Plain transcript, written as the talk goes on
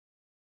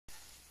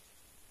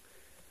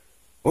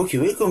Okay,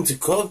 welcome to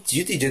Call of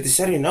Duty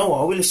Jatisari. Now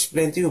I will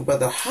explain to you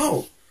about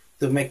how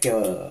to make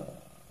a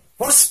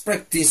first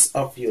practice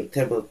of your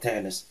table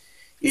tennis.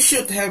 You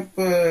should have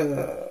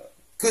a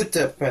good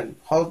pen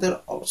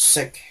holder or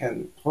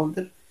second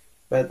holder,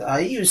 but I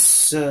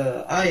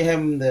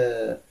am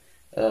the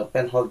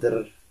pen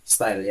holder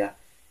style. Yeah.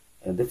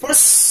 The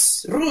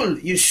first rule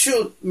you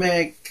should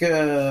make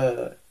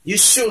you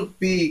should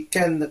be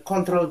can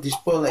control this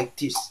ball like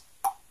this,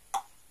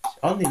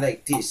 only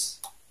like this.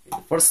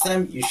 The first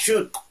time you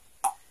should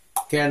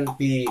can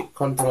be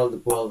control the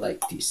ball like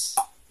this.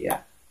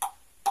 Yeah.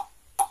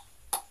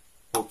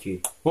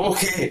 Okay,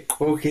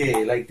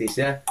 like this.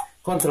 Yeah.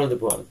 Control the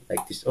ball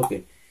like this.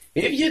 Okay.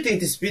 If you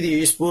think this video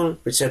useful,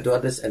 please share to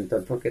others and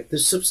don't forget to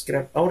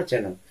subscribe our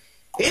channel.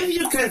 If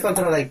you can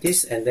control like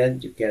this, and then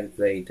you can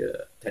play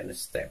the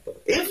tennis table.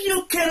 If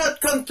you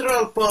cannot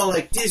control ball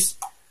like this,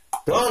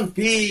 don't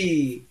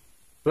be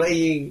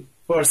playing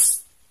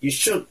first. You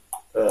should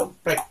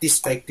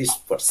practice like this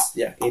first,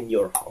 yeah, in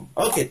your home.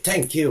 Okay,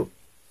 thank you.